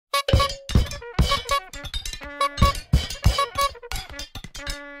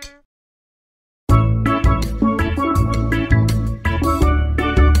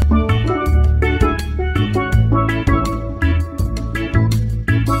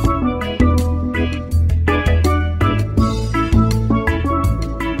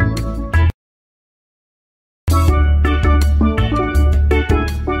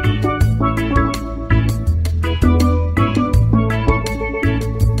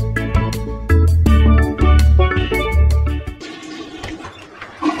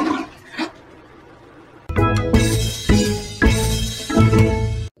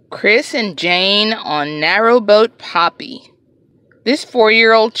Chris and Jane on Narrowboat Poppy. This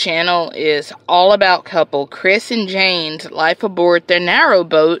 4-year-old channel is all about couple Chris and Jane's life aboard their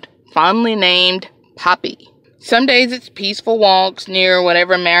narrowboat, fondly named Poppy. Some days it's peaceful walks near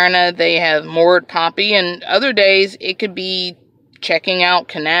whatever marina they have moored Poppy, and other days it could be checking out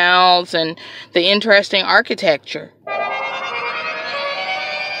canals and the interesting architecture.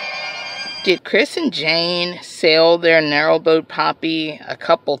 Did Chris and Jane sail their narrowboat Poppy a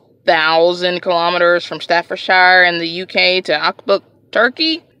couple 1,000 kilometers from Staffordshire in the UK to Akbuk,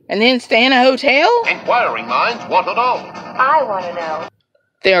 Turkey, and then stay in a hotel? Inquiring minds want to know. I want to know.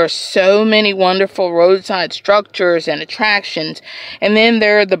 There are so many wonderful roadside structures and attractions, and then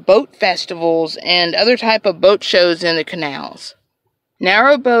there are the boat festivals and other type of boat shows in the canals.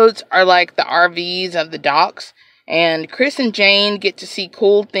 Narrowboats are like the RVs of the docks, and Chris and Jane get to see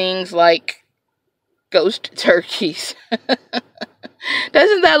cool things like ghost turkeys.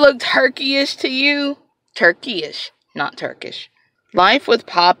 Doesn't that look turkey-ish to you? Turkey-ish, not Turkish. Life with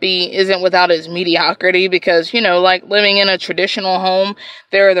Poppy isn't without its mediocrity because, like living in a traditional home,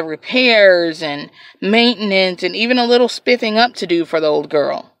 there are the repairs and maintenance and even a little spiffing up to do for the old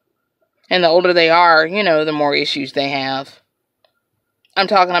girl. And the older they are, the more issues they have. I'm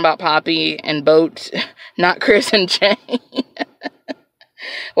talking about Poppy and boats, not Chris and Jane.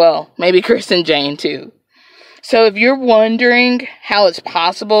 Well, maybe Chris and Jane too. So if you're wondering how it's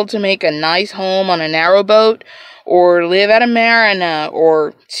possible to make a nice home on a narrowboat, or live at a marina,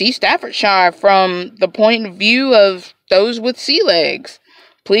 or see Staffordshire from the point of view of those with sea legs,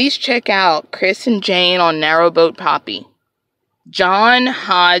 please check out Chris and Jane on Narrowboat Poppy. John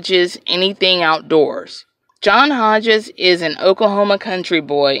Hodges Anything Outdoors. John Hodges is an Oklahoma country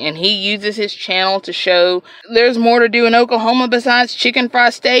boy, and he uses his channel to show there's more to do in Oklahoma besides chicken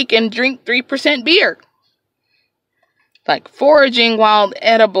fried steak and drink 3% beer. Like foraging wild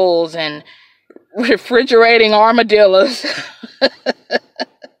edibles and refrigerating armadillos.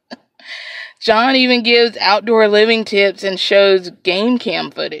 John even gives outdoor living tips and shows game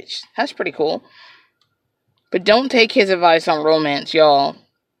cam footage. That's pretty cool. But don't take his advice on romance, y'all.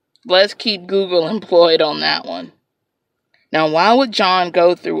 Let's keep Google employed on that one. Now, why would John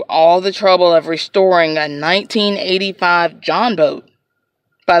go through all the trouble of restoring a 1985 John boat?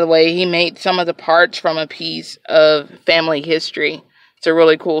 By the way, he made some of the parts from a piece of family history. It's a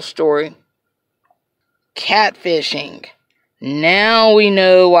really cool story. Catfishing. Now we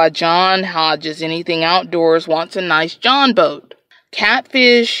know why John Hodges Anything Outdoors wants a nice John boat.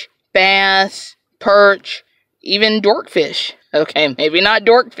 Catfish, bass, perch, even dorkfish. Okay, maybe not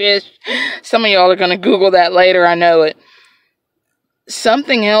dorkfish. Some of y'all are going to Google that later, I know it.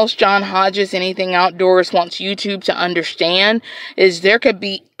 Something else John Hodges Anything Outdoors wants YouTube to understand is there could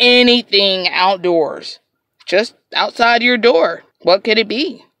be anything outdoors. Just outside your door. What could it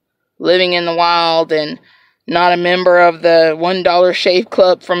be? Living in the wild and not a member of the $1 Shave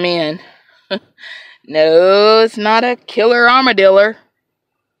Club for men. No, it's not a killer armadillo.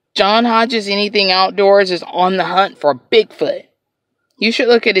 John Hodges Anything Outdoors is on the hunt for Bigfoot. You should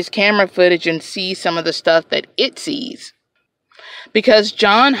look at his camera footage and see some of the stuff that it sees. Because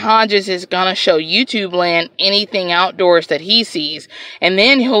John Hodges is going to show YouTube land anything outdoors that he sees, and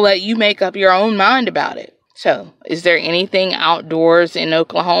then he'll let you make up your own mind about it. So, is there anything outdoors in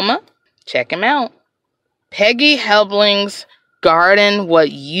Oklahoma? Check him out. Peggy Helbling's Garden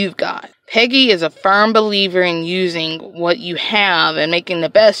What You've Got. Peggy is a firm believer in using what you have and making the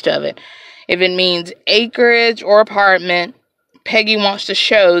best of it. If it means acreage or apartment, Peggy wants to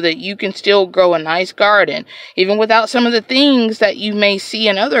show that you can still grow a nice garden, even without some of the things that you may see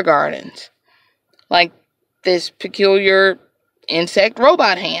in other gardens. Like this peculiar insect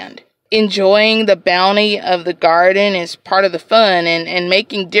robot hand. Enjoying the bounty of the garden is part of the fun, and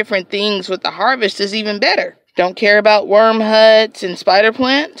making different things with the harvest is even better. Don't care about worm huts and spider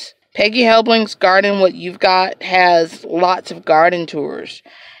plants? Peggy Helbling's Garden What You've Got has lots of garden tours,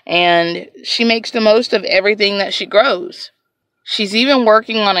 and she makes the most of everything that she grows. She's even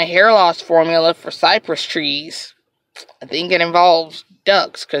working on a hair loss formula for cypress trees. I think it involves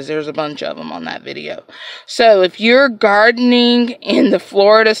ducks, because there's a bunch of them on that video. So if you're gardening in the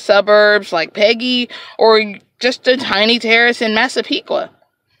Florida suburbs like Peggy, or just a tiny terrace in Massapequa.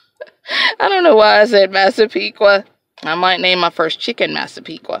 I don't know why I said Massapequa. I might name my first chicken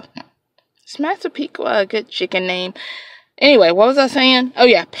Massapequa. Is Massapequa a good chicken name? Anyway, what was I saying? Oh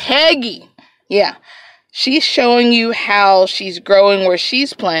yeah, Peggy. Yeah, she's showing you how she's growing where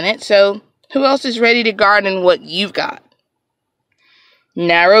she's planted, so who else is ready to garden what you've got?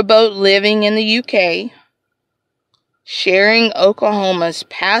 Narrowboat living in the UK, sharing Oklahoma's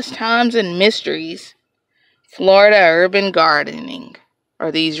pastimes and mysteries, Florida urban gardening.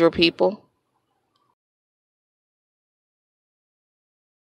 Are these your people?